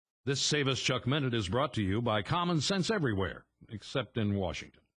This Save Us Chuck Minute is brought to you by Common Sense Everywhere, except in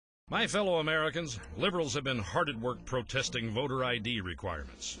Washington. My fellow Americans, liberals have been hard at work protesting voter ID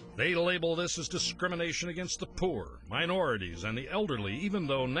requirements. They label this as discrimination against the poor, minorities, and the elderly, even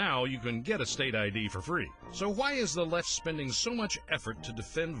though now you can get a state ID for free. So why is the left spending so much effort to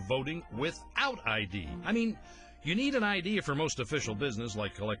defend voting without ID? I mean, you need an ID for most official business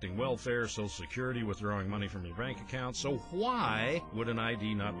like collecting welfare, Social Security, withdrawing money from your bank account. So why would an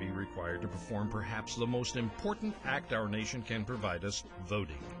ID not be required to perform perhaps the most important act our nation can provide us,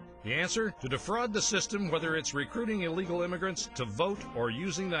 voting? The answer? To defraud the system, whether it's recruiting illegal immigrants to vote or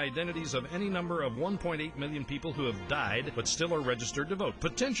using the identities of any number of 1.8 million people who have died but still are registered to vote,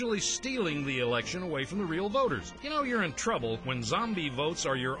 potentially stealing the election away from the real voters. You know you're in trouble when zombie votes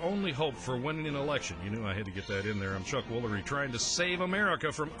are your only hope for winning an election. You knew I had to get that in there. I'm Chuck Woolery, trying to save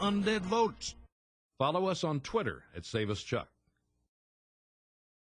America from undead votes. Follow us on Twitter at SaveUsChuck.